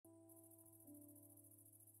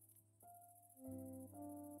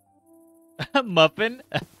Muffin.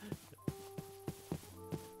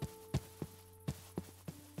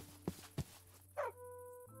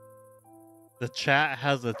 The chat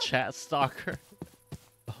has a chat stalker.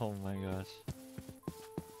 Oh my gosh.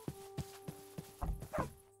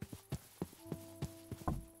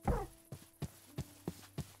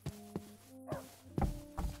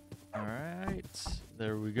 All right,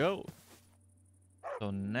 there we go.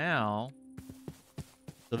 So now,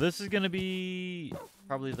 so this is gonna be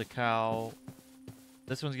probably the cow.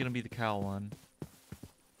 This one's gonna be the cow one.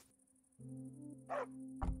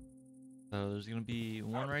 So there's gonna be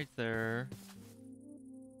one right there.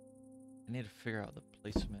 I need to figure out the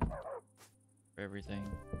placement for everything.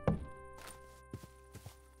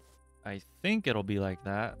 I think it'll be like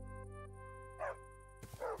that.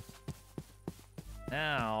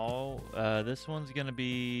 Now, this one's gonna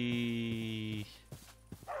be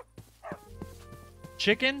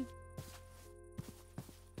chicken.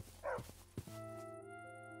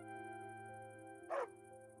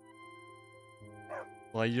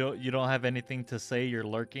 Well, you don't have anything to say. You're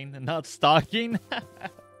lurking and not stalking.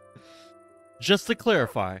 Just to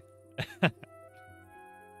clarify.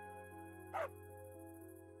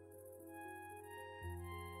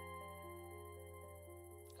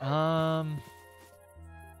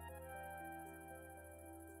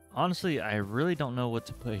 Honestly, I really don't know what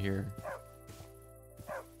to put here.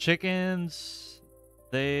 Chickens,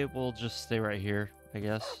 they will just stay right here, I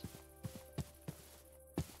guess.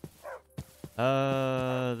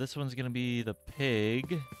 This one's gonna be the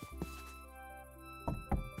pig.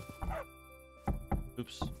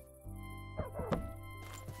 Oops.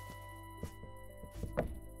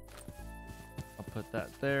 I'll put that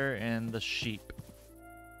there, and the sheep.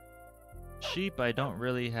 Sheep, I don't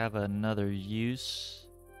really have another use.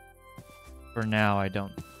 For now, I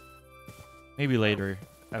don't. Maybe later,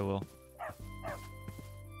 I will.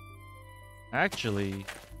 Actually,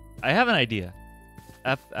 I have an idea.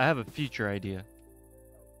 I have a future idea.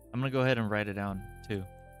 I'm gonna go ahead and write it down, too.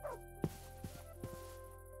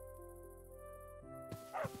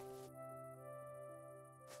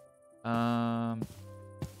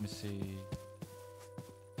 Let me see.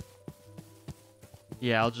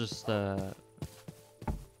 Yeah, I'll just,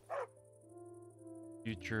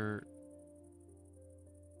 future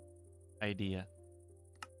idea.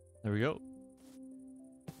 There we go.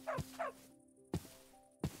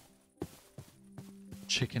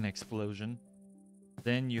 Chicken explosion.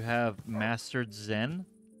 Then you have mastered Zen.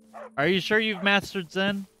 Are you sure you've mastered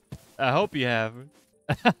Zen? I hope you have.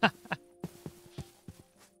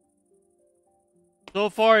 So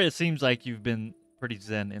far, it seems like you've been pretty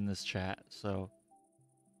zen in this chat, so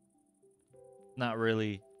not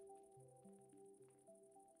really.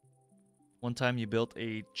 One time you built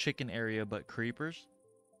a chicken area, but creepers.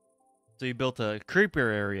 So you built a creeper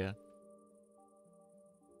area.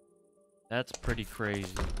 That's pretty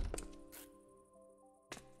crazy.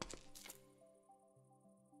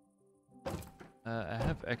 I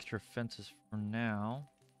have extra fences for now.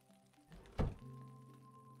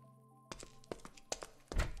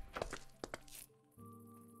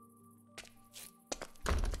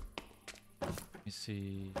 Let me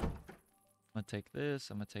see. I'm gonna take this.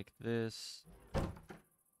 I'm gonna take this.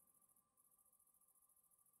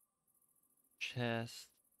 Chest.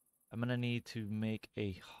 I'm gonna need to make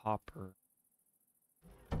a hopper.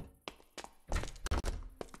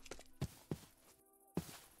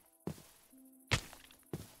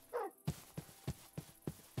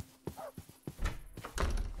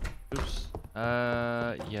 Oops.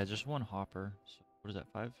 Yeah, just one hopper. So what is that,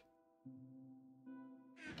 5?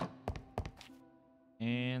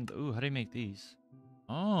 And, ooh, how do you make these?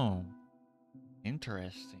 Oh,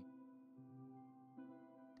 interesting.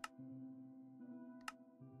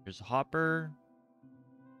 Here's a hopper.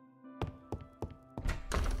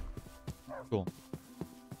 Cool.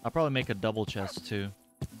 I'll probably make a double chest too.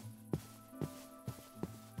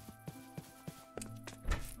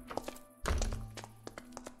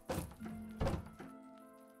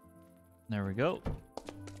 There we go.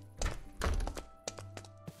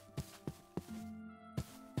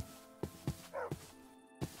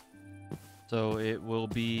 So it will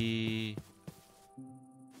be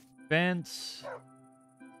fence.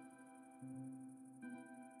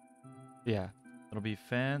 Yeah, it'll be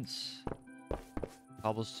fence,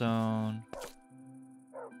 cobblestone.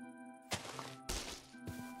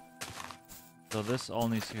 So this all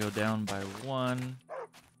needs to go down by 1.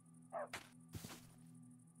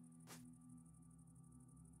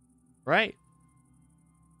 Right?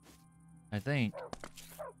 I think.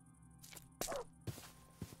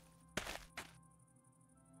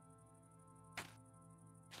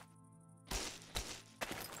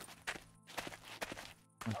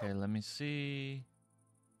 Okay, let me see.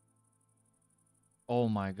 Oh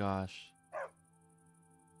my gosh.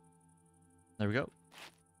 There we go.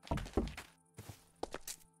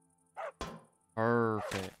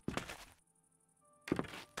 Perfect.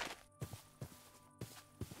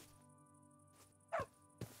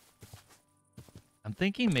 I'm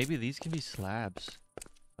thinking maybe these can be slabs,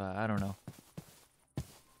 but I don't know.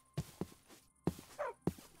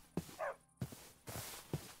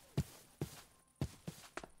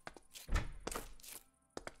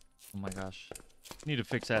 Oh my gosh. Need to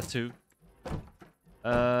fix that too.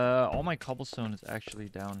 All my cobblestone is actually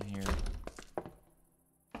down here.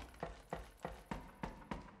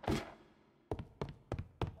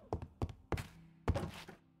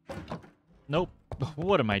 Nope.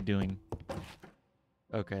 What am I doing?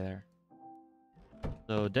 Okay, there.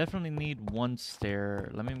 So definitely need one stair.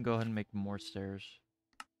 Let me go ahead and make more stairs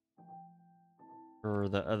for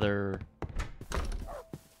the other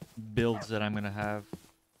builds that I'm gonna have.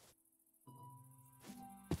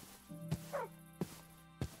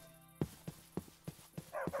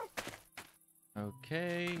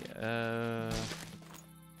 Okay,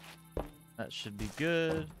 that should be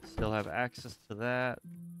good. Still have access to that.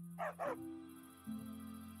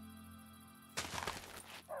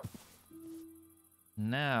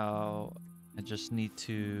 Now, I just need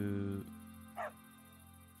to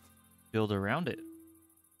build around it,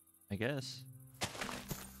 I guess.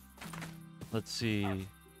 Let's see.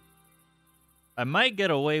 I might get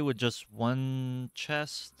away with just one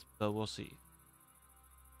chest, but we'll see.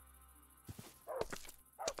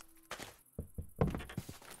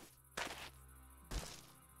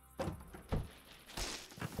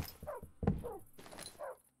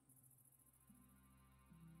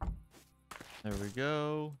 There we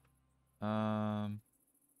go.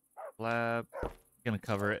 Lab. Gonna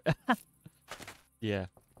cover it. Yeah.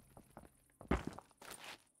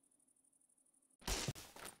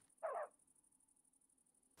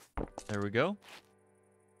 There we go.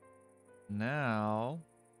 Now.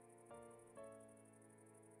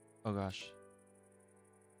 Oh gosh.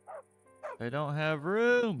 I don't have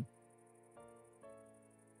room.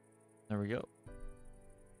 There we go.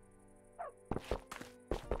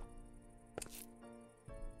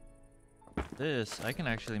 This, I can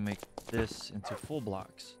actually make this into full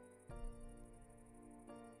blocks.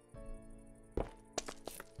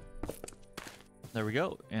 There we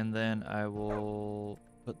go. And then I will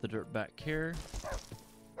put the dirt back here.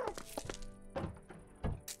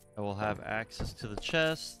 I will have access to the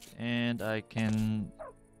chest, and I can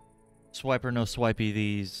swipe or no swipey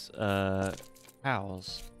these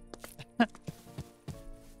cows.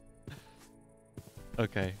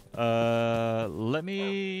 Okay. Let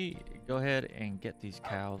me go ahead and get these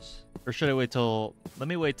cows. Or should I wait till... Let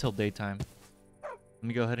me wait till daytime. Let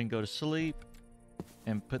me go ahead and go to sleep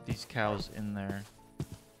and put these cows in there.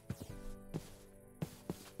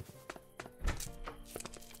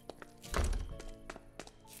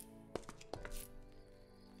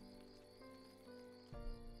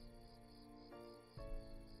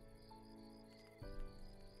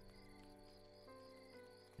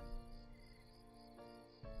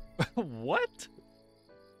 What?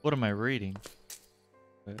 What am I reading?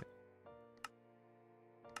 Wait.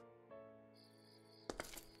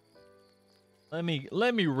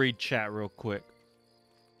 Let me read chat real quick.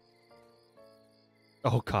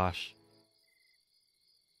 Oh gosh.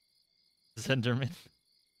 Zenderman.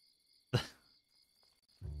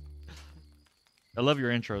 I love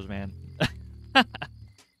your intros, man.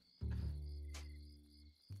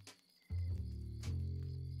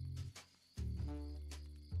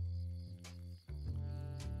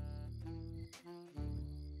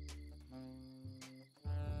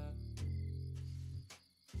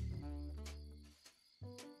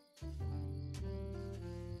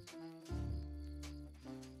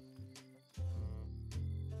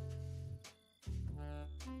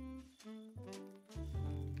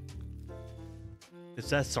 Is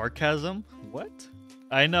that sarcasm? What?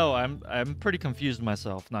 I know, I'm pretty confused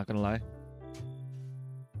myself, not gonna lie.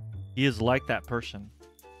 He is like that person.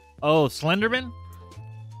 Oh, Slenderman?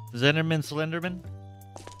 Zenderman Slenderman?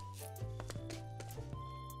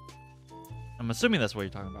 I'm assuming that's what you're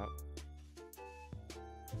talking about.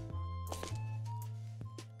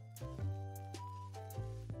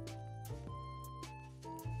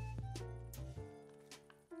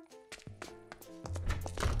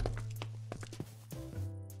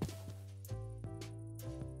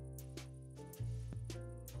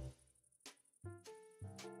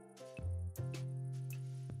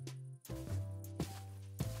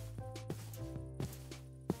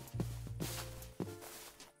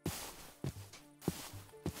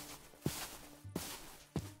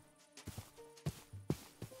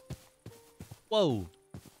 Whoa.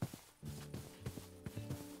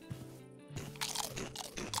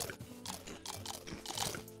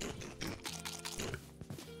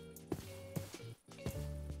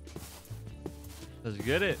 Let's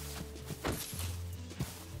get it.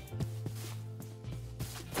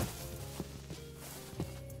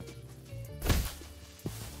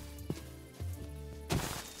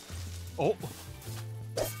 Oh.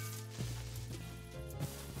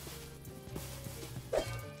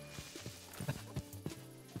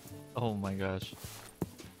 Oh my gosh.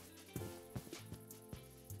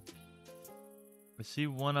 I see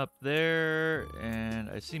one up there, and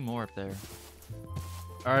I see more up there.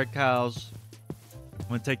 All right, cows. I'm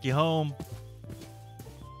gonna take you home.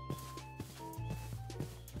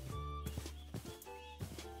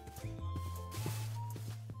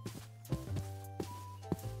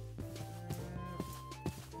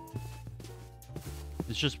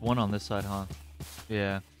 It's just one on this side, huh?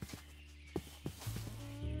 Yeah.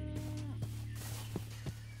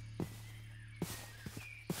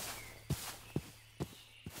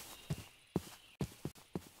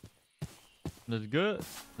 Let's go.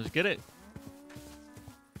 Let's get it.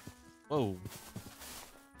 Whoa.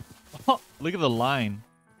 Oh, look at the line.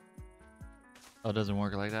 Oh, it doesn't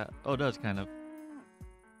work like that. Oh, it does kind of.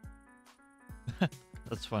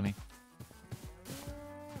 That's funny.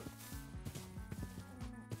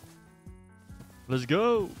 Let's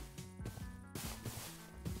go.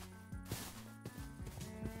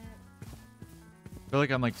 I feel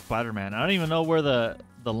like I'm like Spider-Man. I don't even know where the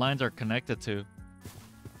lines are connected to.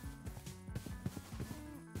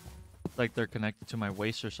 It's like they're connected to my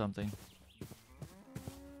waist or something.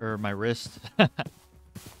 Or my wrist.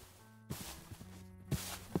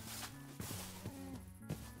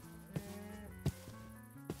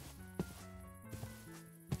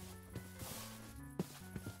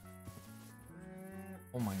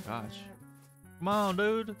 Oh my gosh. Come on,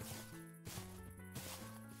 dude.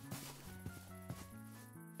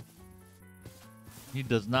 He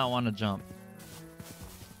does not want to jump.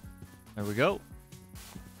 There we go.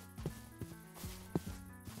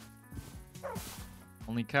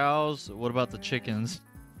 Only cows. What about the chickens?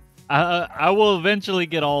 I will eventually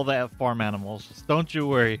get all that farm animals. Just don't you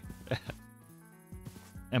worry.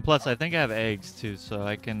 And plus, I think I have eggs too, so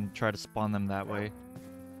I can try to spawn them that way.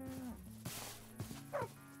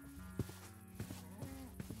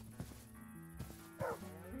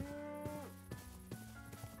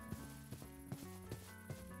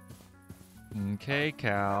 Okay,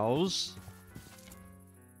 cows.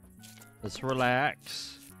 Let's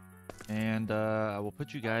relax. And I will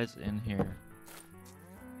put you guys in here.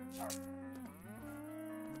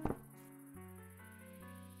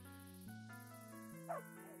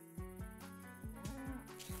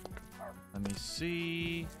 Let me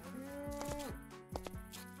see.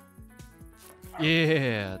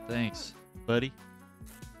 Yeah, thanks, buddy.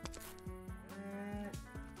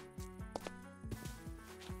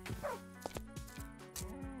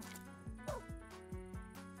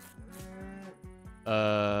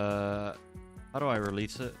 How do I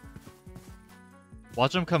release it?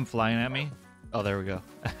 Watch them come flying at me. Oh, there we go.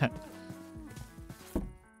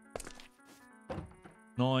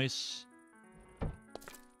 Nice.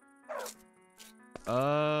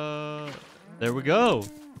 There we go.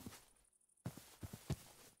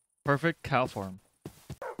 Perfect cow farm.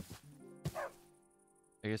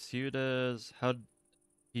 I guess he does. How?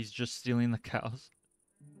 He's just stealing the cows.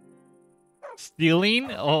 Stealing?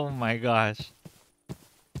 Oh my gosh.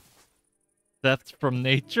 Theft from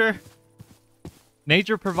nature?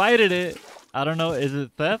 Nature provided it. I don't know. Is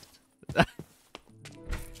it theft?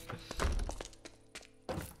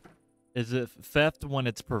 Is it theft when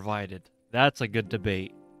it's provided? That's a good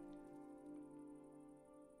debate.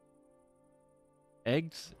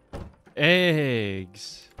 Eggs?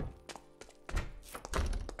 Eggs.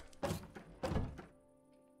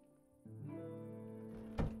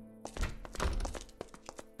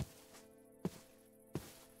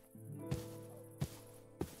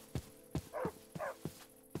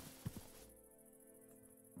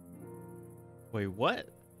 Wait, what?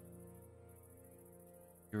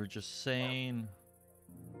 You were just saying...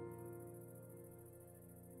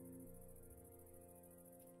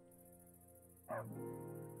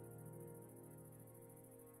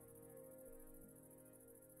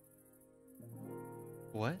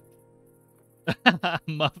 What?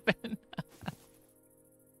 Muffin?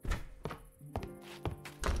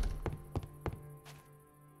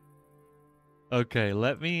 Okay,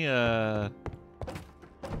 let me,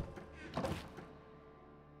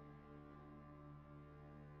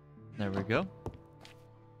 There we go.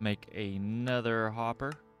 Make another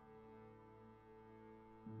hopper.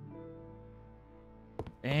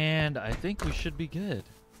 And I think we should be good.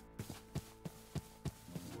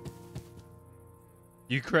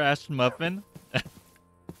 You crashed Muffin?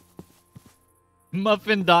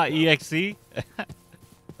 Muffin.exe?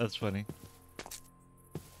 That's funny.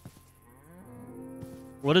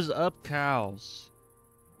 What is up, cows?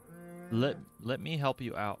 Let me help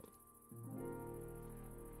you out.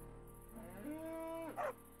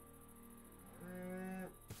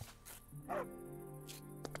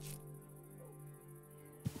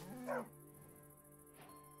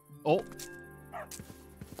 Oh.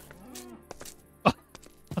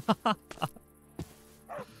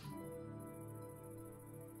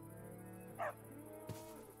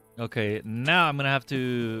 Okay, now I'm gonna have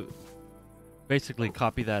to basically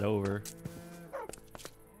copy that over.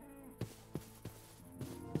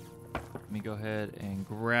 Let me go ahead and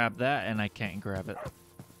grab that, and I can't grab it.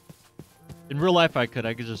 In real life I could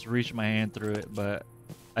just reach my hand through it, but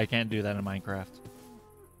I can't do that in Minecraft.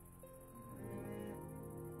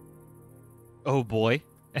 Oh boy.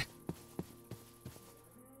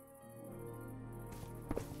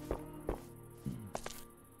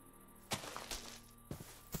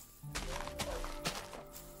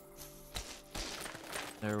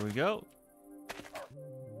 There we go.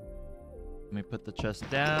 Let me put the chest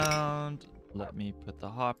down. Let me put the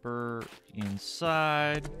hopper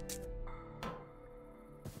inside.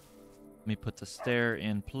 Let me put the stair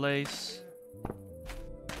in place.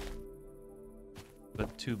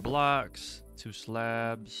 Put 2 blocks, 2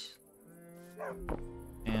 slabs.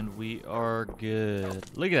 And we are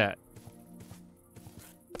good. Look at that.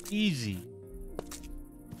 Easy.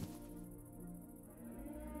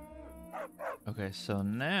 Okay, so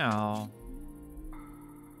now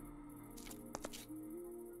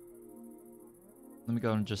let me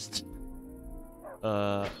go and just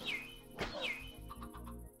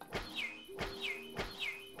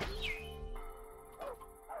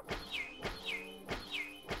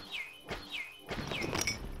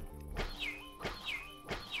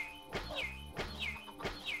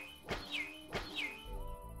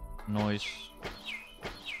noise.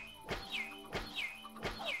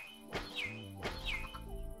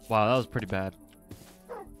 Wow, that was pretty bad.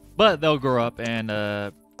 But they'll grow up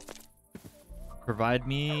and provide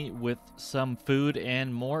me with some food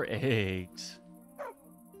and more eggs.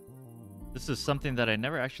 This is something that I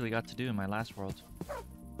never actually got to do in my last world.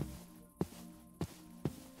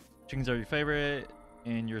 Chickens are your favorite,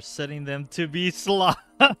 and you're setting them to be slaughtered.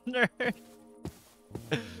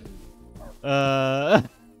 No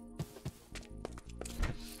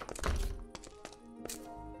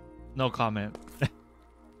comment.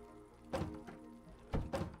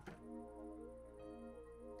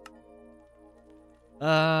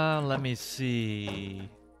 Let me see.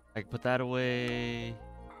 I can put that away.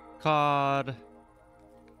 Cod.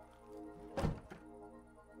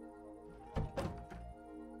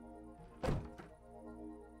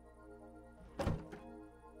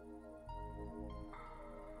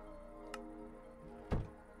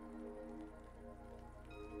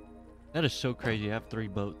 That is so crazy. I have 3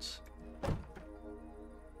 boats.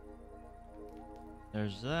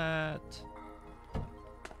 There's that.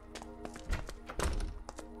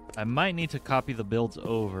 I might need to copy the builds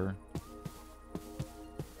over.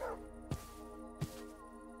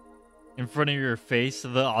 In front of your face,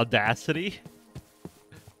 the audacity.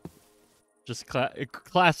 Just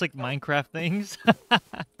classic Minecraft things.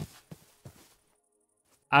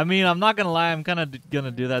 I mean, I'm not gonna lie, I'm kind of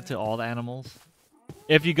gonna do that to all the animals.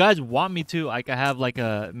 If you guys want me to, I could have like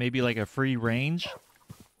maybe like a free range.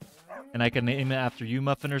 And I can name it after you,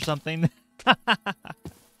 Muffin, or something.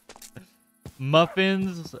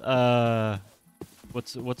 Muffins,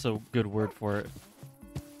 what's a good word for it?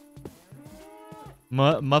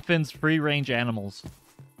 Muffins free range animals.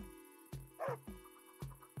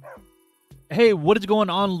 Hey, what is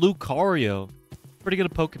going on, Lucario? Pretty good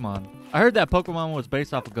at Pokemon. I heard that Pokemon was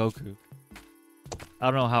based off of Goku.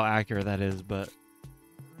 I don't know how accurate that is, but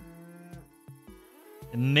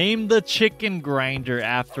name the chicken grinder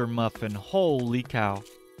after Muffin. Holy cow.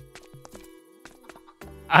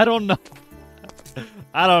 I don't know.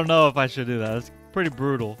 I don't know if I should do that. It's pretty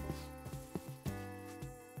brutal.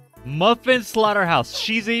 Muffin Slaughterhouse.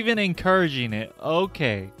 She's even encouraging it.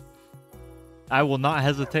 Okay. I will not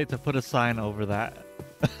hesitate to put a sign over that.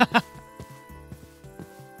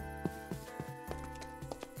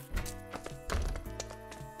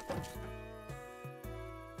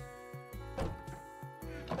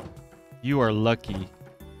 You are lucky.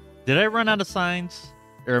 Did I run out of signs?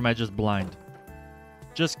 Or am I just blind?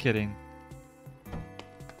 Just kidding.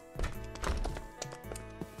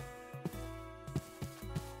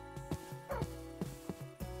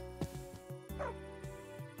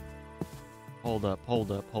 hold up,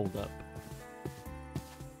 hold up, hold up.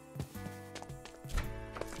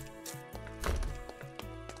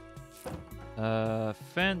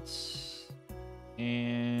 Fence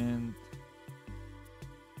and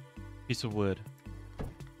piece of wood.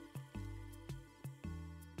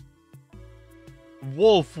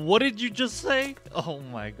 Wolf, what did you just say? Oh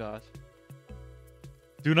my gosh.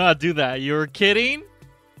 Do not do that. You're kidding?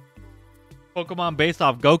 Pokemon based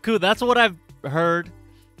off Goku? That's what I've heard.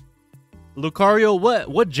 Lucario,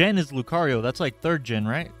 what gen is Lucario? That's like 3rd gen,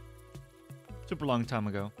 right? Super long time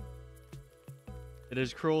ago. It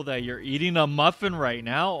is cruel that you're eating a muffin right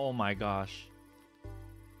now. Oh my gosh.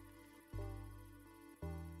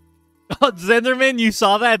 Oh, Zenderman, you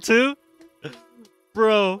saw that too?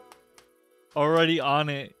 Bro. Already on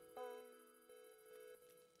it.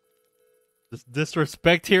 This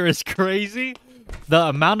disrespect here is crazy. The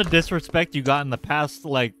amount of disrespect you got in the past,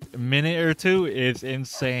 like, minute or two is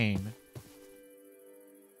insane.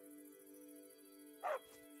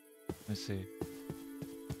 Let's see.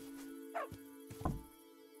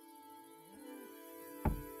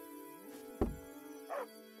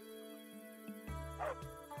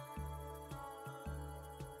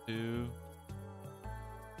 Two.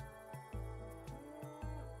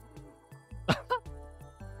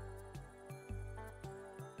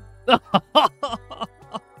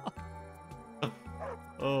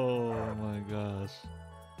 Oh my gosh.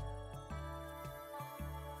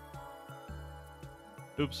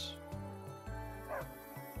 Oops.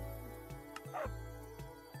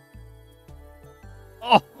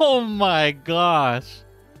 Oh my gosh.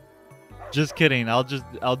 Just kidding. I'll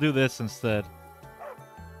do this instead.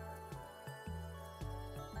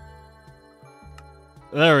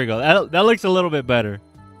 There we go. That looks a little bit better.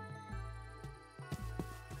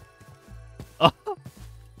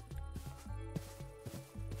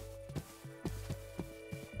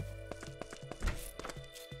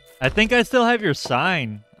 I think I still have your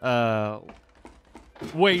sign.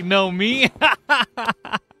 Wait, no, me?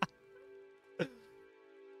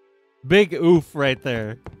 Big oof right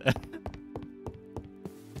there.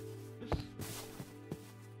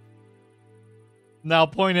 Now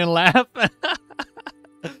point and laugh.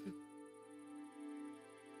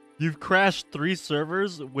 You've crashed 3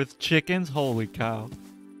 servers with chickens? Holy cow.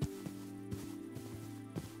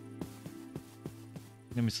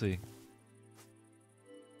 Let me see.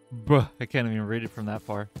 Bruh, I can't even read it from that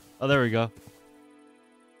far. Oh, there we go.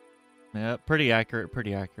 Yeah, pretty accurate,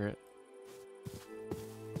 pretty accurate.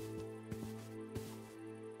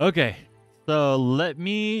 Okay, so let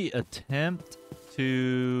me attempt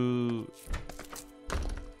to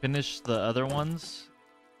finish the other ones.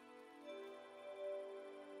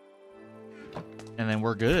 And then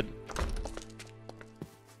we're good.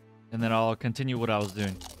 And then I'll continue what I was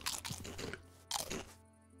doing.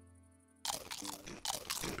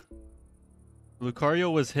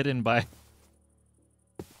 Lucario was hidden by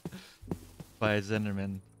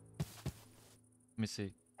Zenderman. Let me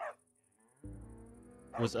see.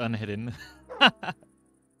 Was unhidden.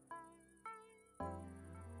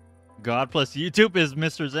 God plus YouTube is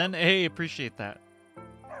Mr. Zen. Hey, appreciate that.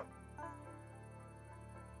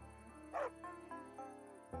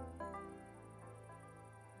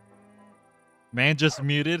 Man just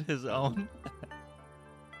muted his own.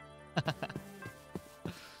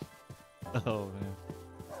 Oh, man.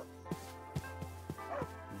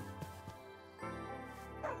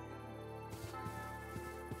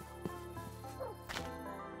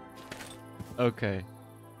 Okay.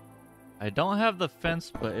 I don't have the fence,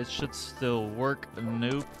 but it should still work.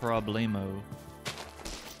 No problemo.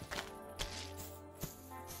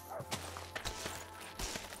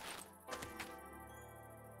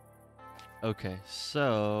 Okay,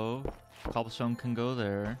 so cobblestone can go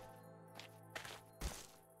there.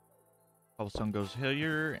 Cobblestone goes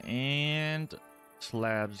here, and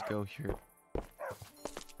slabs go here.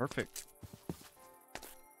 Perfect.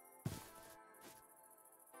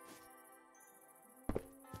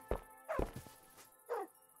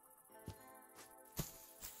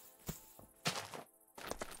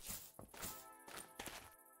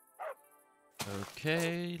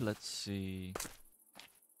 Okay, let's see.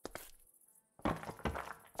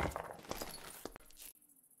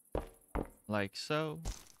 Like so.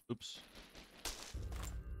 Oops.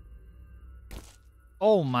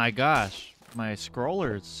 Oh my gosh. My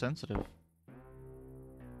scroller is sensitive.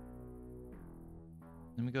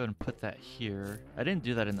 Let me go ahead and put that here. I didn't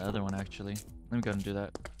do that in the other one, actually. Let me go ahead and do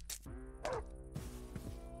that.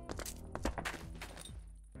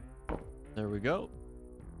 There we go.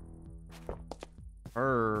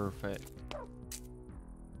 Perfect.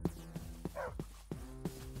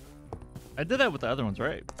 I did that with the other ones,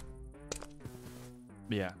 right?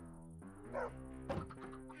 Yeah.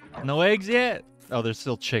 No eggs yet? Oh, there's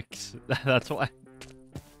still chicks. That's why.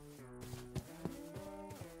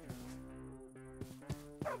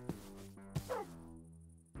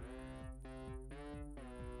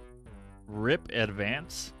 Rip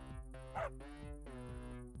advance.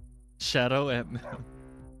 Shadow at.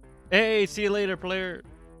 Hey, see you later, player.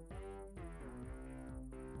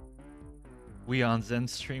 We on Zen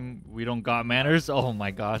stream. We don't got manners. Oh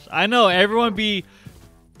my gosh. I know everyone be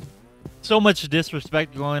so much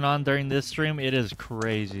disrespect going on during this stream. It is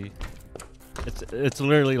crazy. It's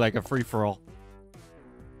literally like a free for all.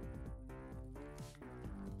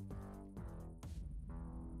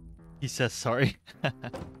 He says sorry.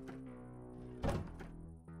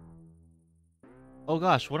 Oh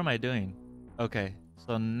gosh, what am I doing? Okay,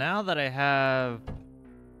 so now that I have...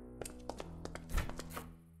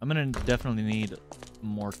 I'm gonna definitely need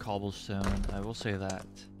more cobblestone. I will say that.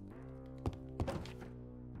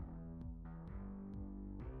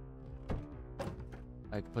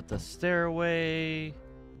 I put the stairway.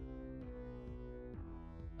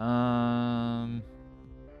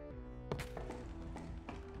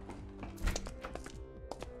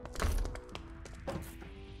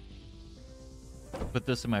 Put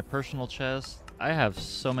this in my personal chest. I have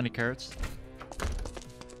so many carrots.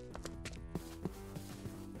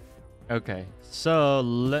 Okay, so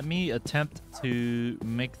let me attempt to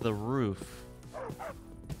make the roof.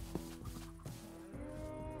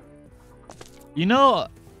 You know,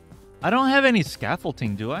 I don't have any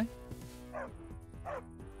scaffolding, do I?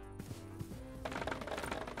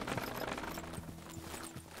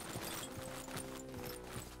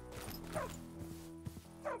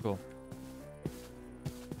 Cool.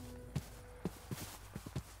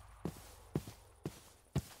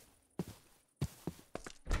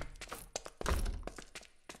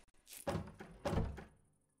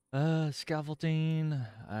 Scaffolding.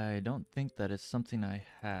 I don't think that is something I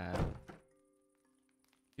have.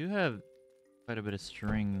 You have quite a bit of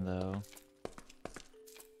string, though.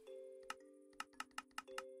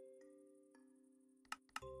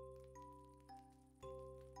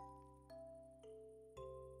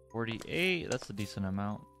 $48. That's a decent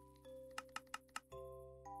amount.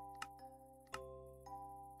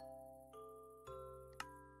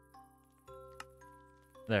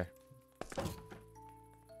 There.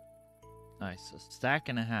 Nice. A stack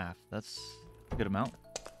and a half. That's a good amount.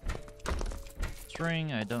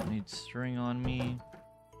 String. I don't need string on me.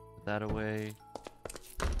 Put that away.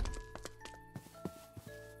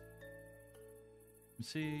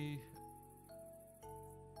 Let's see.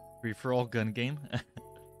 Free for all gun game.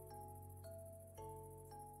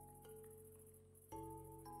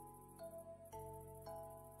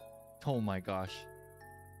 Oh my gosh.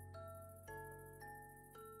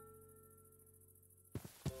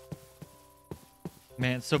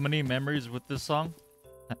 Man, so many memories with this song.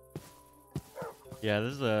 Yeah,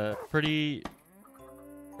 this is a pretty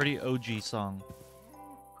OG song.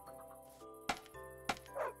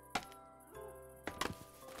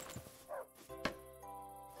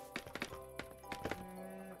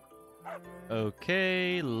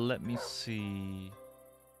 Okay, let me see.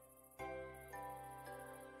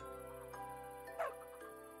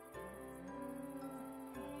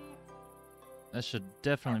 That should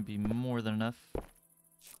definitely be more than enough.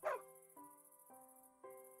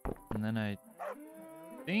 And then I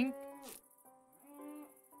think...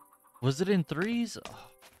 Was it in threes? Oh,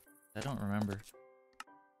 I don't remember.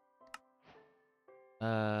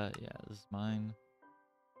 Yeah, this is mine.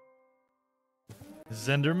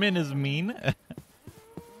 Zenderman is mean?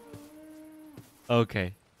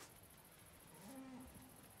 Okay.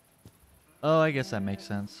 Oh, I guess that makes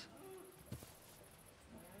sense.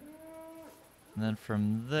 And then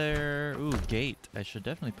from there... Ooh, gate. I should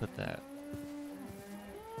definitely put that.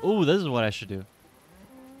 Ooh, this is what I should do.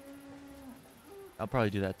 I'll probably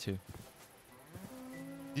do that too.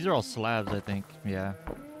 These are all slabs, I think. Yeah.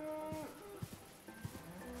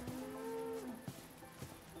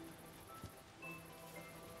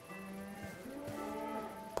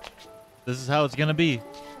 This is how it's gonna be.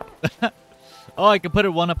 Oh, I can put it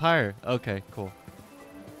one up higher. Okay, cool.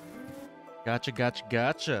 Gotcha, gotcha,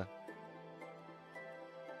 gotcha.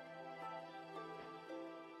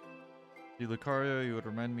 See, Lucario, you would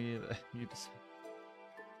remind me that you just...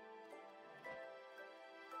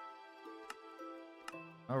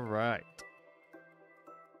 Alright.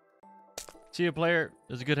 See you, player.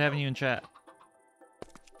 It was good having you in chat.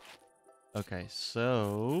 Okay,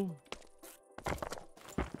 so...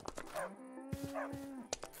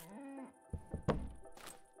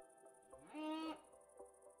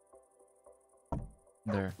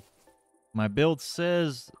 There. My build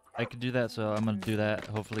says I could do that, so I'm gonna do that.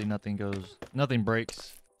 Hopefully nothing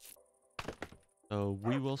breaks. So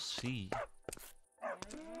we will see.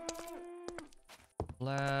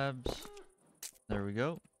 Labs. There we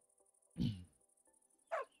go.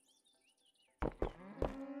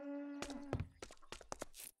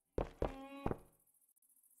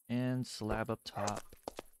 And slab up top.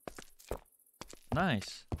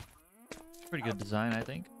 Nice. Pretty good design, I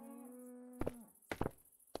think.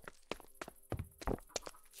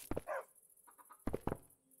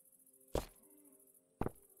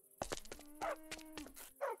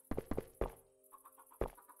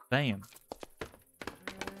 Bam.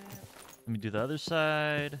 Let me do the other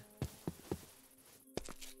side.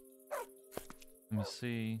 Let me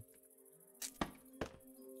see.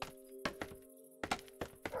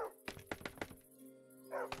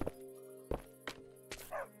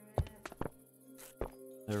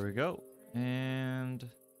 There we go. And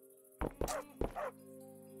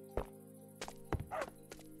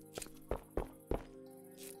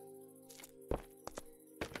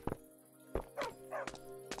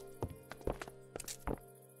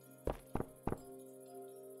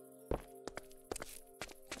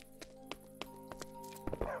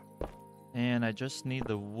I just need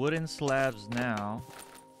the wooden slabs now.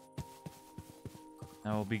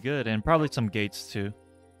 That will be good. And probably some gates too.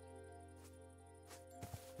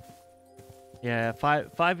 Yeah,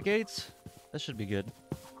 five gates? That should be good.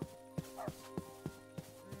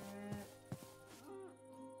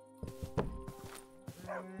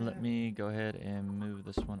 Let me go ahead and move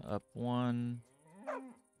this one up one.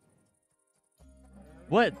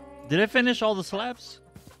 What? Did I finish all the slabs?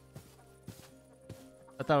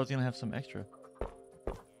 I thought I was gonna have some extra.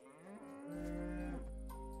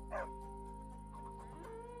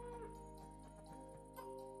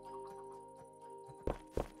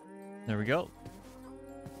 There we go.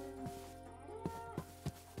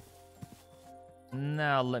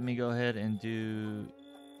 Now let me go ahead and do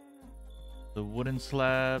the wooden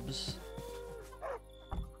slabs.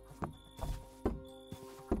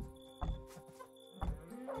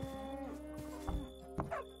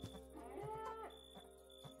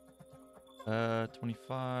 Uh,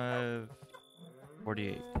 25,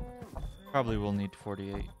 48. Probably will need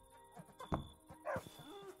 48.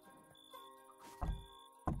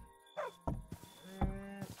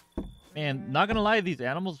 Man, not gonna lie, these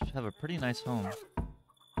animals have a pretty nice home.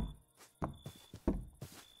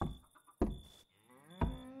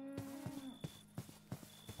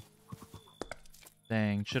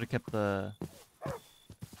 Dang, should have kept the...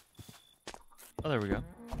 Oh, there we go.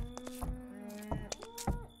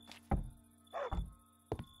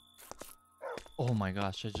 Oh my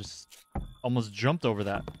gosh, I just almost jumped over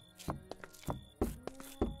that.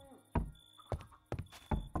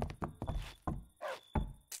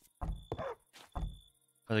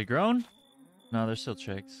 Are they grown? No, they're still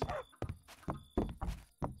chicks.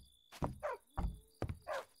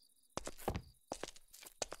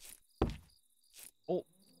 Oh,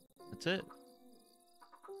 that's it.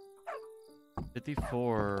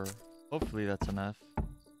 54. Hopefully that's enough.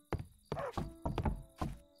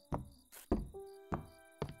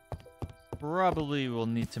 Probably will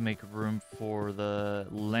need to make room for the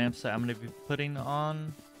lamps that I'm going to be putting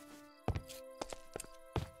on.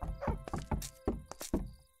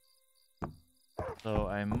 So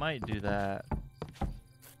I might do that.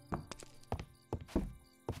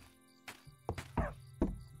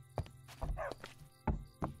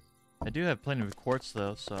 I do have plenty of quartz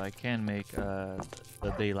though, so I can make the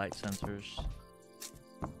daylight sensors.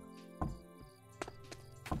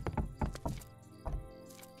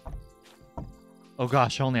 Oh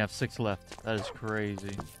gosh, I only have 6 left. That is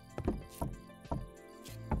crazy.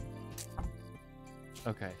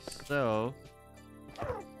 Okay, so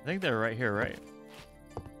I think they're right here, right?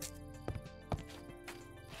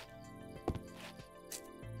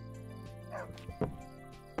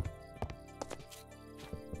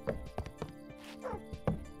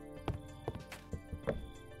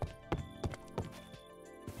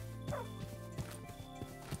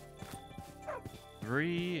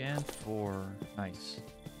 Three and 4. Nice.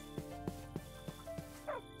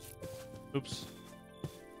 Oops.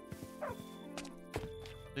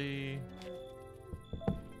 See.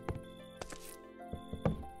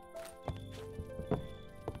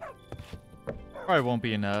 Probably won't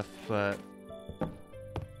be enough, but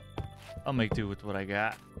I'll make do with what I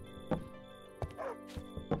got.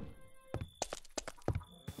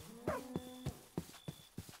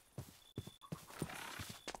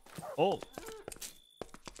 Oh.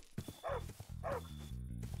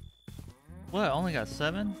 What? I only got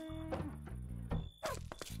 7?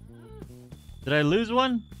 Did I lose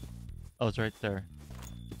one? Oh, it's right there.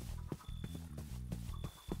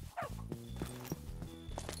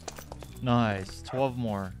 Nice. 12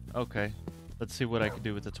 more. Okay. Let's see what I can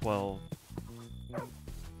do with the 12. I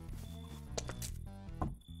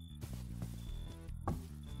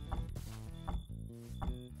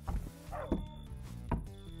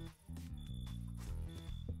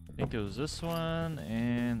think it was this one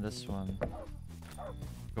and this one.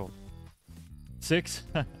 Cool. 6?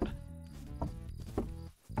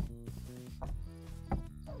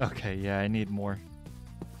 Okay, yeah, I need more.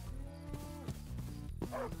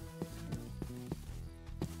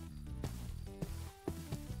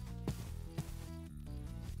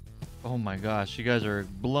 Oh my gosh, you guys are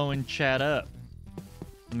blowing chat up.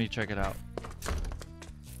 Let me check it out.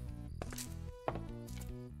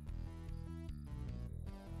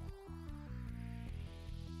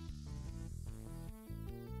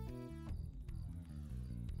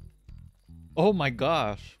 Oh my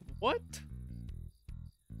gosh. What?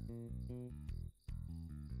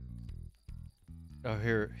 Oh,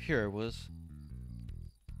 here it was.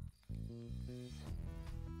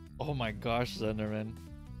 Oh my gosh, Zenderman.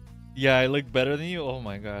 Yeah, I look better than you? Oh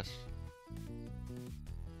my gosh.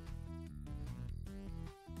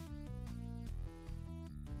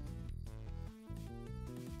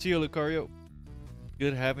 See you, Lucario.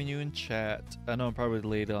 Good having you in chat. I know I'm probably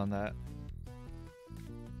late on that.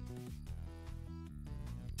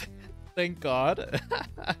 Thank God.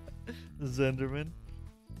 Zenderman.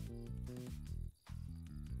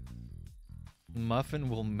 Muffin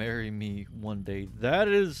will marry me one day. That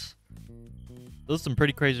is... Those are some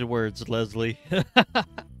pretty crazy words, Leslie.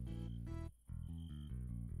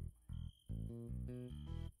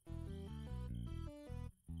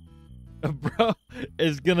 Bro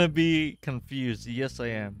is gonna be confused. Yes, I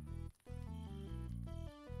am.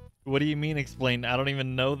 What do you mean explain? I don't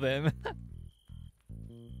even know them.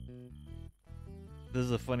 This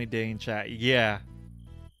is a funny day in chat. Yeah.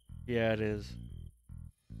 Yeah, it is.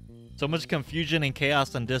 So much confusion and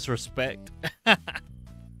chaos and disrespect.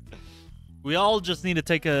 We all just need to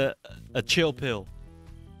take a chill pill.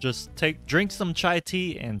 Just drink some chai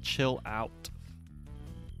tea and chill out.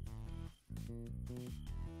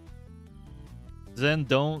 Then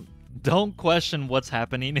don't question what's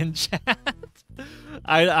happening in chat.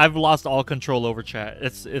 I've lost all control over chat.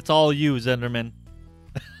 It's all you, Zenderman.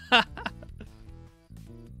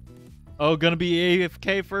 Oh, gonna be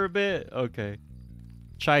AFK for a bit? Okay.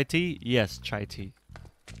 Chai tea? Yes, chai tea.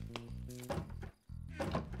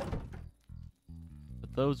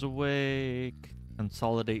 Put those away.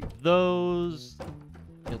 Consolidate those.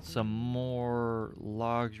 Get some more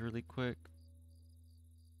logs really quick.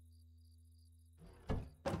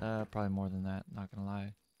 Probably more than that, not gonna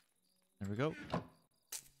lie. There we go.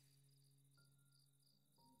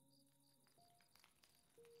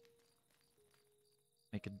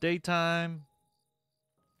 Make it daytime.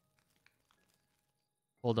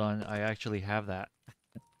 Hold on, I actually have that.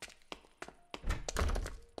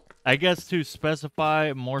 I guess to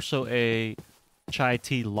specify more so a chai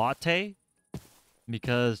tea latte.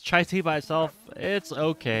 Because chai tea by itself, it's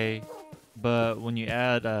okay. But when you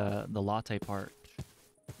add the latte part,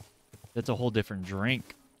 it's a whole different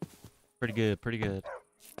drink. Pretty good, pretty good.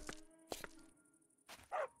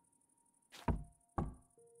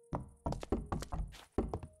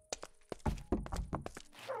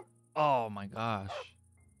 Oh my gosh.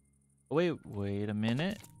 Wait a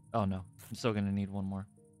minute. Oh no, I'm still gonna need one more.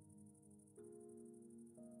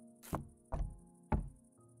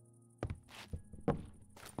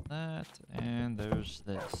 That, and there's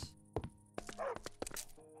this.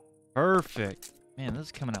 Perfect. Man, this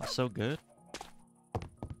is coming out so good.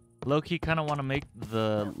 Low-key kind of want to make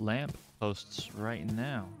the lamp posts right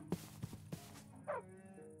now.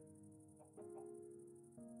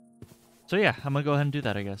 So yeah, I'm gonna go ahead and do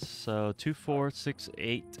that, I guess. So 2, 4, 6,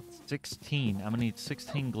 8, 16. I'm gonna need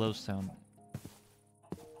 16 glowstone.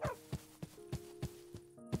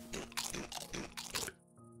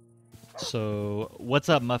 So what's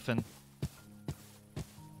up, Muffin?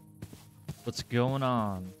 What's going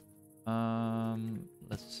on?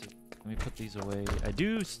 Let's see. Let me put these away. I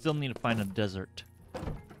do still need to find a desert.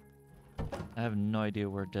 I have no idea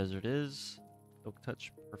where desert is. Oak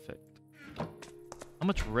touch, perfect. How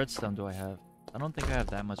much redstone do I have? I don't think I have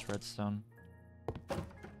that much redstone.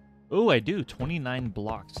 Oh, I do. 29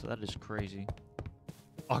 blocks. That is crazy.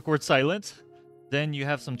 Awkward silence. Then you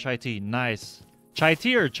have some chai tea. Nice. Chai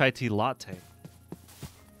tea or chai tea latte?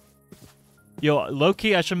 Yo,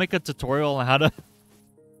 low-key, I should make a tutorial on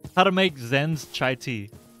how to make Zen's chai tea.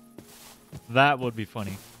 That would be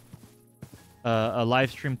funny. A live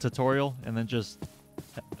stream tutorial and then just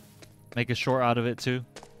make a short out of it too.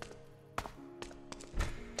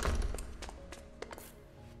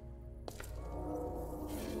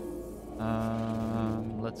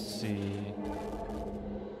 Let's see.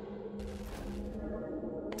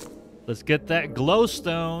 Let's get that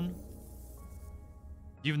glowstone.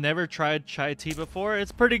 You've never tried chai tea before?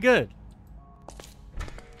 It's pretty good.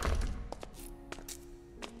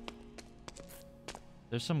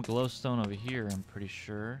 There's some glowstone over here, I'm pretty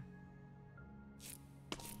sure.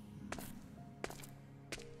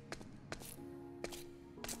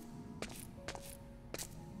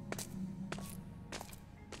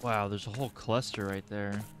 Wow, there's a whole cluster right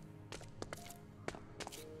there.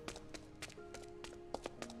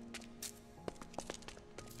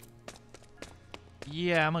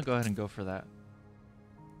 Yeah, I'm gonna go ahead and go for that.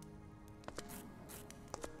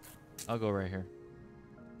 I'll go right here.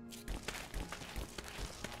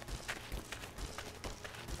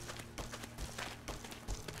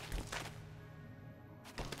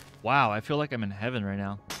 Wow, I feel like I'm in heaven right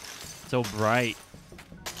now. So bright.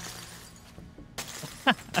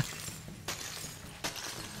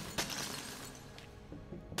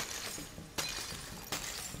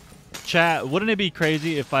 Chat, wouldn't it be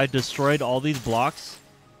crazy if I destroyed all these blocks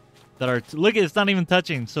that are... Look, it's not even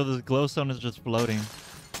touching, so this glowstone is just floating.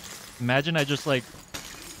 Imagine I just, like...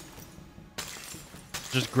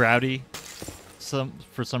 Just gravity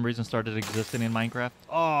for some reason started existing in Minecraft.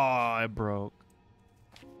 Oh, I broke.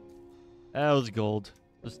 That was gold.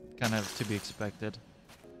 Just kind of to be expected.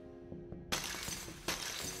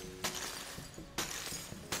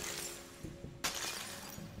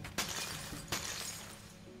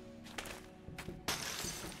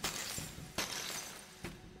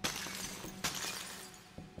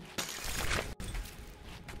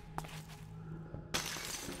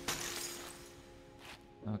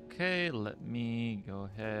 Okay, let me go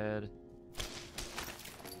ahead.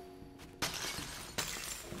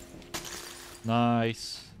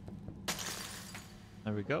 Nice.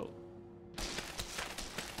 There we go.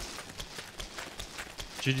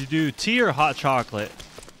 Should you do tea or hot chocolate?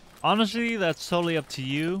 Honestly, that's totally up to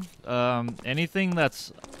you. Anything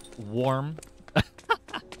that's warm,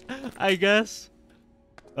 I guess.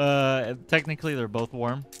 Technically, they're both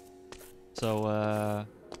warm. So,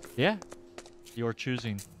 yeah. You're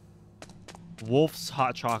choosing. Wolf's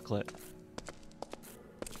hot chocolate.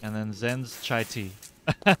 And then Zen's chai tea.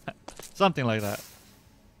 Something like that.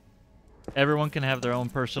 Everyone can have their own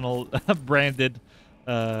personal branded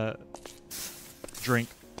drink.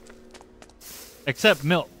 Except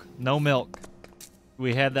milk. No milk.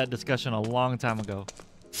 We had that discussion a long time ago.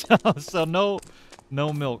 So no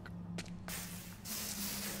milk.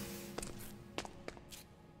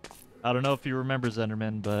 I don't know if you remember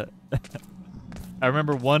Zenderman, but I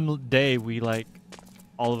remember one day we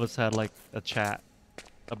all of us had like a chat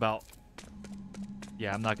about,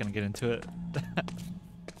 yeah, I'm not gonna get into it.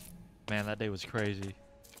 Man, that day was crazy.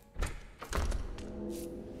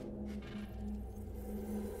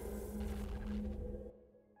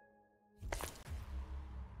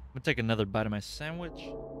 I'm gonna take another bite of my sandwich.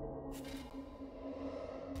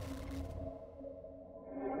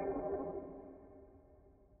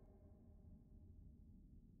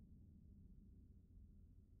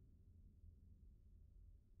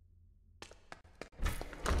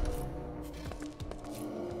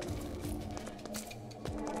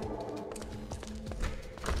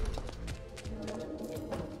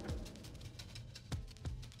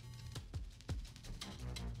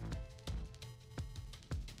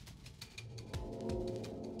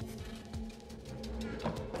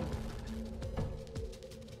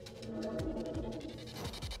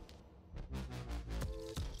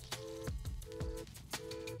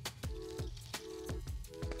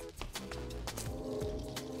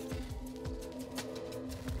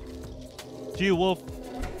 To you, Wolf.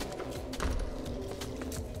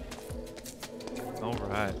 All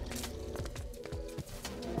right.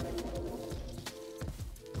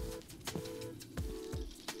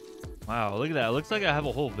 Wow, look at that. It looks like I have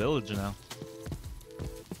a whole village now.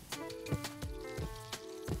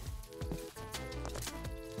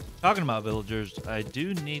 Talking about villagers, I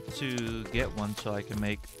do need to get one so I can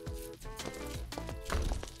make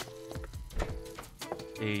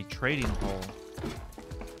a trading hall.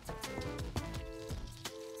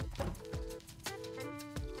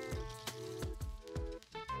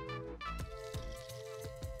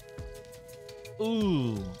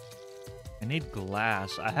 Ooh, I need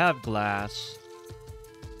glass. I have glass.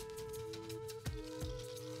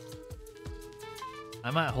 I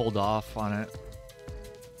might hold off on it.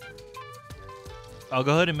 I'll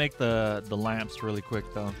go ahead and make the lamps really quick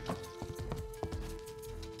though.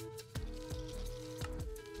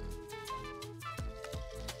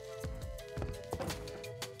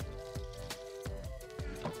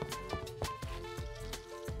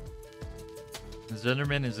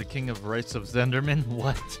 Zenderman is the king of rice of Zenderman?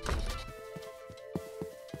 What?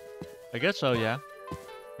 I guess so, yeah.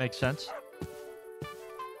 Makes sense.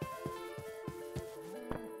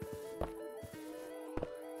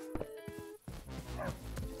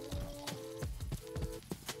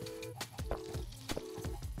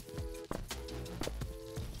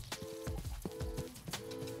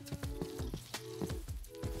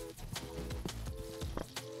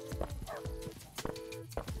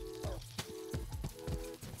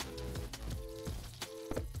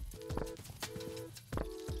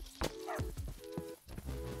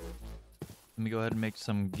 Let me go ahead and make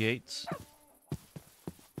some gates.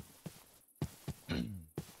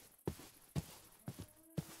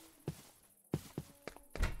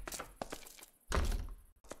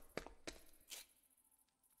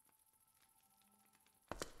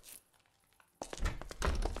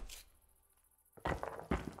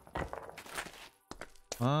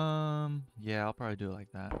 Yeah, I'll probably do it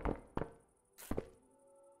like that.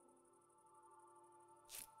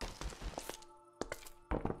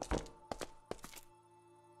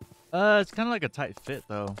 It's kind of like a tight fit,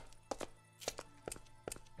 though.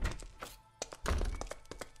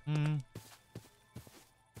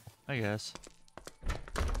 I guess.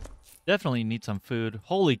 Definitely need some food.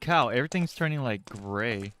 Holy cow, everything's turning like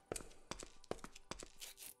gray.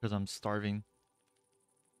 Because I'm starving.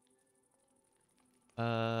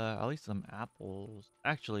 At least some apples.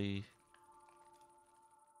 Actually,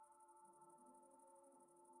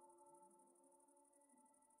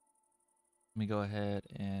 let me go ahead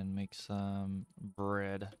and make some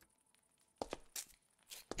bread.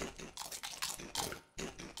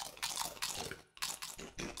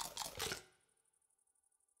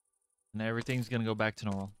 And everything's gonna go back to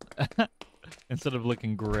normal. Instead of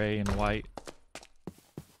looking gray and white.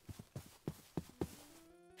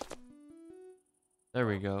 There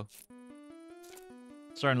we go.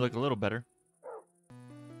 Starting to look a little better.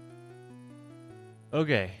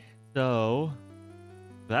 Okay, so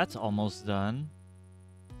that's almost done.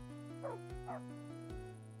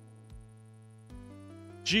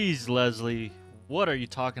 Jeez, Leslie, what are you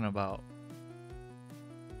talking about?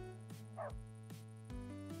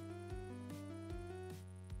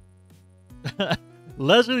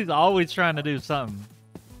 Leslie's always trying to do something.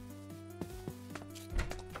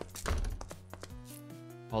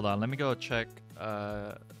 Hold on, let me go check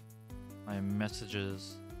my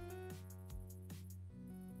messages.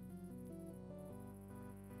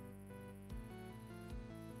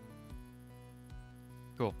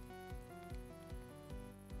 Cool.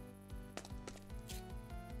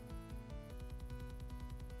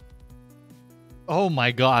 Oh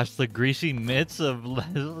my gosh, the greasy mitts of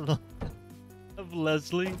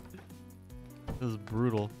Leslie. This is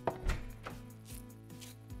brutal.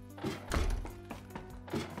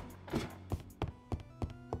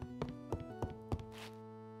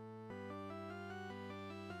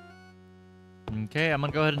 Okay, I'm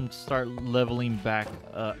gonna go ahead and start leveling back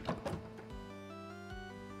up.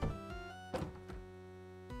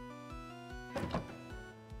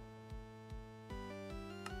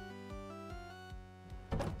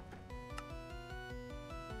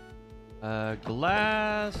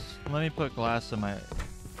 Glass. Let me put glass in my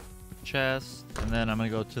chest, and then I'm gonna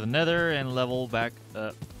go to the nether and level back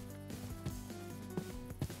up.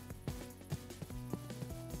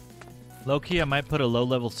 Low-key, I might put a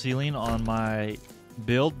low-level ceiling on my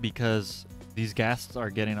build because these ghasts are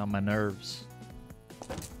getting on my nerves.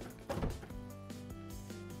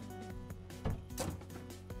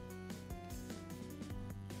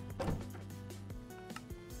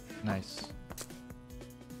 Nice.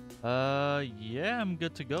 Yeah, I'm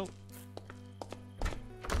good to go.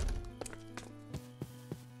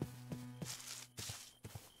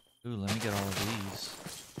 Ooh, let me get all of these.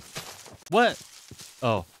 What?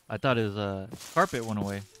 Oh, I thought his carpet went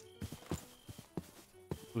away.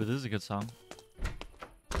 Ooh, this is a good song.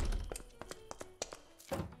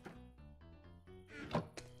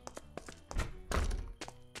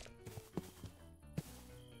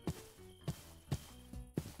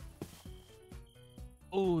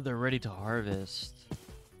 Oh, they're ready to harvest.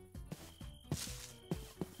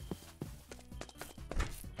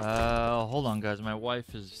 Hold on, guys. My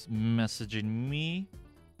wife is messaging me.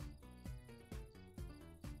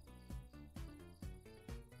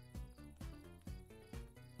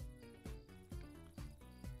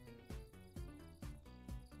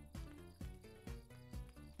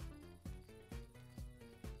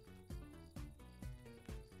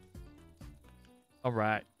 All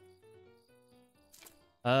right.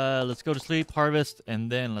 Let's go to sleep, harvest, and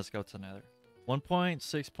then let's go to another.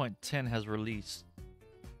 1.6.10 has released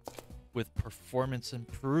with performance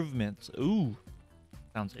improvements. Ooh,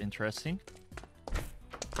 Sounds interesting.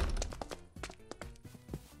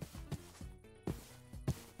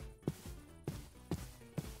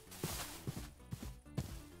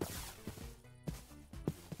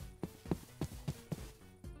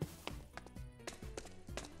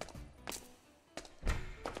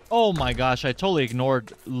 Oh my gosh, I totally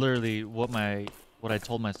ignored literally what I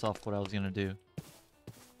told myself what I was gonna do.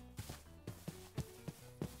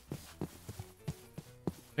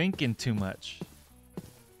 Thinking too much.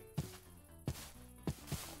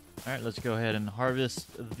 Alright, let's go ahead and harvest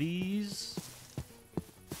these.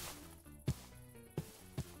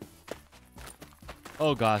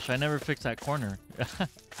 Oh gosh, I never fixed that corner.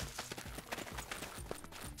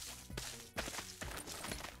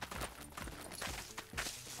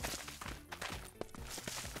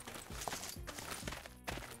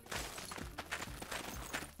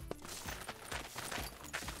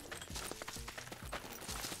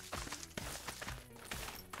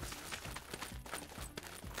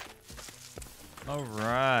 All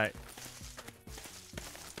right.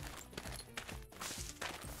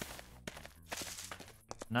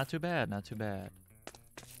 Not too bad, not too bad.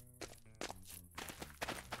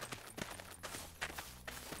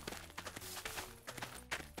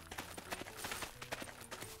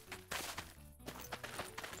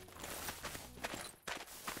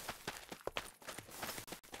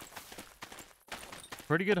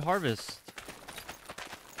 Pretty good harvest.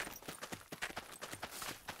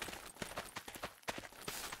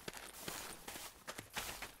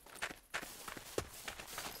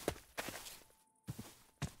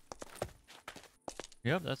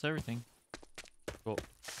 Yep, that's everything. Cool.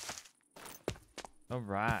 All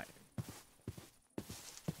right.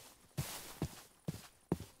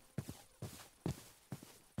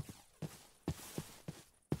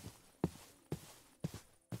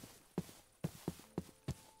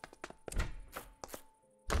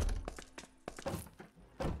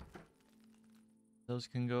 Those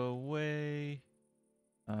can go away.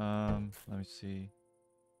 Let me see.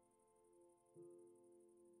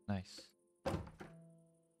 Nice.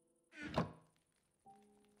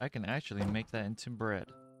 I can actually make that into bread.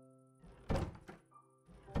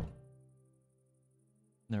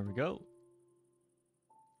 There we go.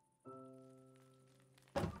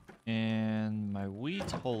 And my wheat,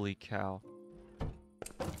 holy cow.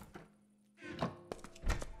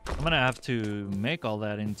 I'm gonna have to make all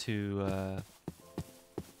that into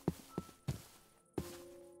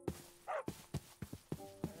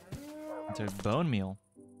bone meal.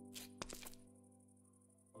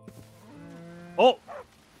 Oh!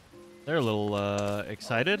 They're a little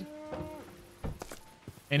excited.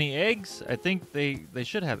 Any eggs? I think they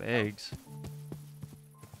should have eggs.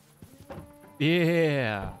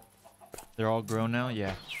 Yeah. They're all grown now?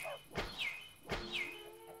 Yeah.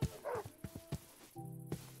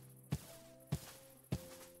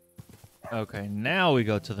 Okay, now we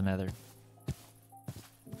go to the nether.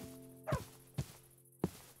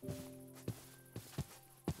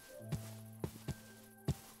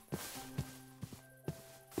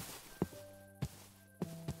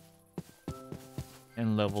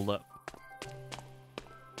 And level up.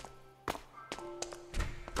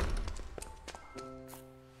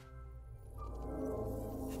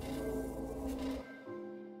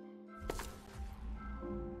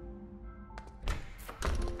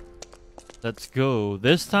 Let's go.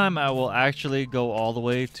 This time I will actually go all the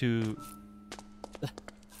way to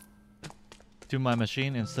my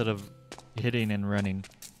machine instead of hitting and running.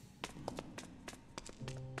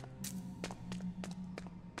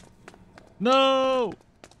 No!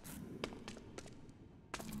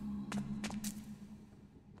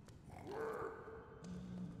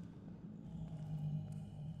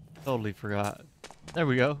 Totally forgot. There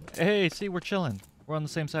we go. Hey, see, we're chilling. We're on the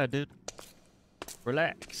same side, dude.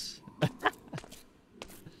 Relax.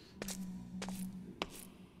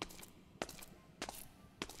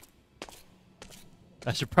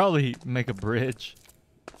 I should probably make a bridge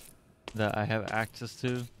that I have access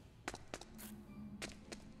to.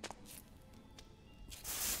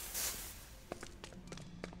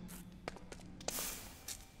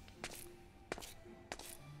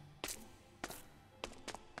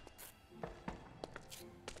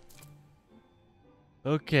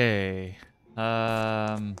 Okay.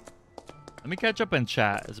 Let me catch up in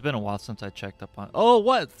chat. It's been a while since I checked up on. Oh,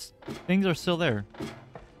 what? Things are still there.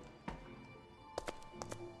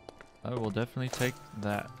 I will definitely take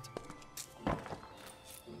that.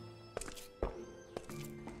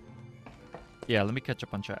 Yeah, let me catch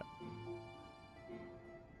up on chat.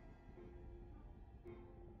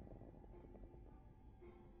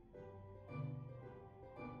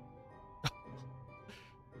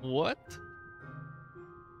 What?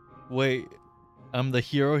 Wait, I'm the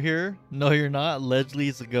hero here? No, you're not.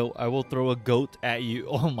 Leslie's the goat. I will throw a goat at you.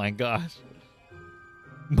 Oh my gosh.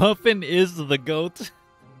 Muffin is the goat.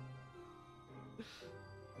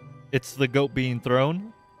 It's the goat being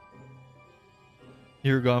thrown.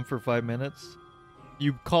 You're gone for 5 minutes.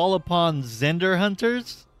 You call upon Zender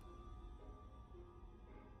hunters?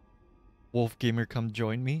 Wolf Gamer, come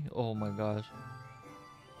join me? Oh my gosh.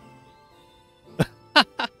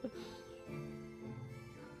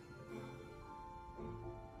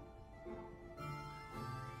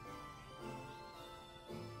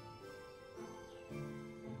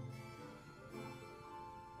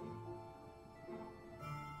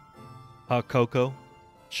 Hot cocoa.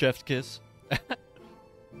 Chef's kiss.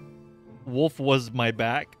 Wolf was my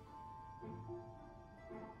back.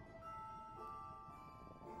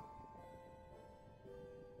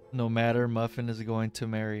 No matter, Muffin is going to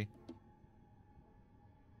marry.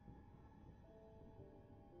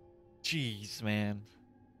 Jeez, man.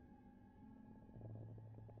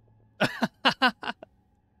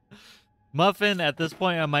 Muffin, at this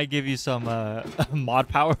point, I might give you some mod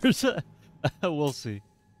powers. We'll see.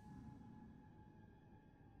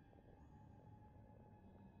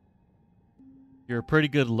 You're a pretty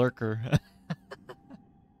good lurker.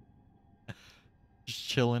 Just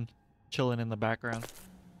chilling in the background.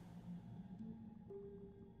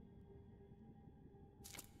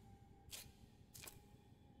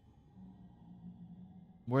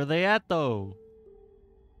 Where they at though?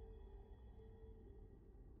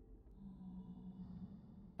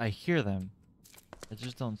 I hear them. I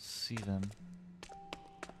just don't see them.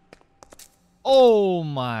 Oh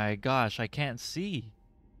my gosh, I can't see.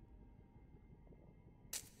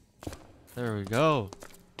 There we go.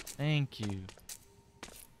 Thank you.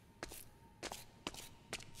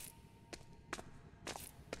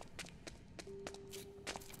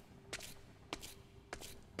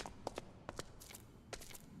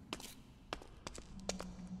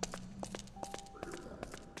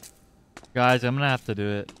 Guys, I'm gonna have to do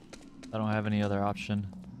it. I don't have any other option.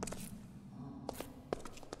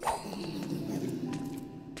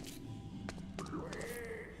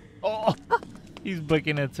 Oh, he's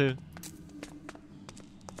booking it too.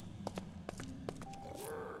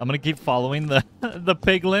 I'm gonna keep following the the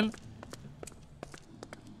piglin.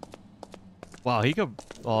 Wow, he could.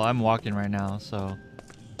 Well, I'm walking right now, so.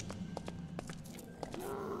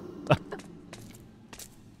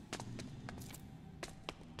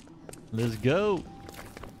 Let's go.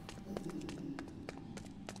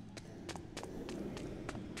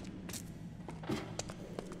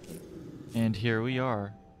 And here we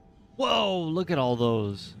are. Whoa, look at all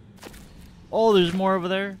those. Oh, there's more over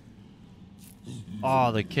there.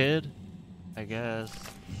 Oh, the kid, I guess.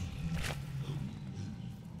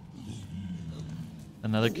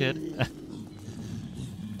 Another kid.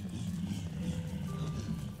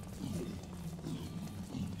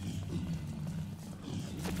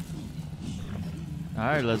 All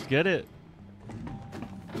right, let's get it.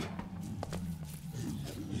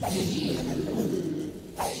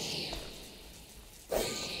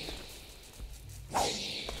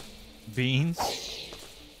 Beans.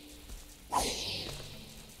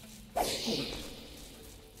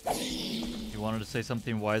 You wanted to say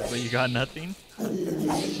something wise, but you got nothing?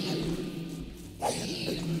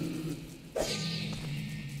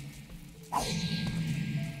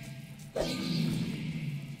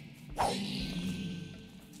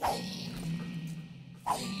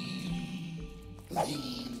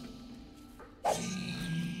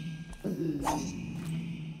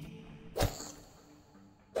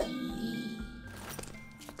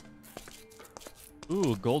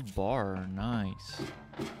 Ooh, gold bar, nice.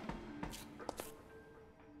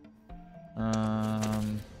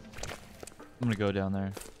 I'm gonna go down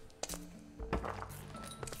there.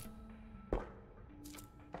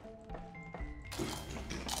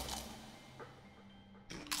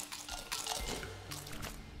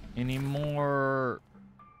 Any more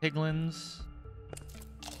piglins?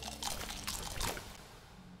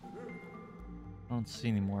 I don't see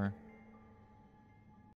any more.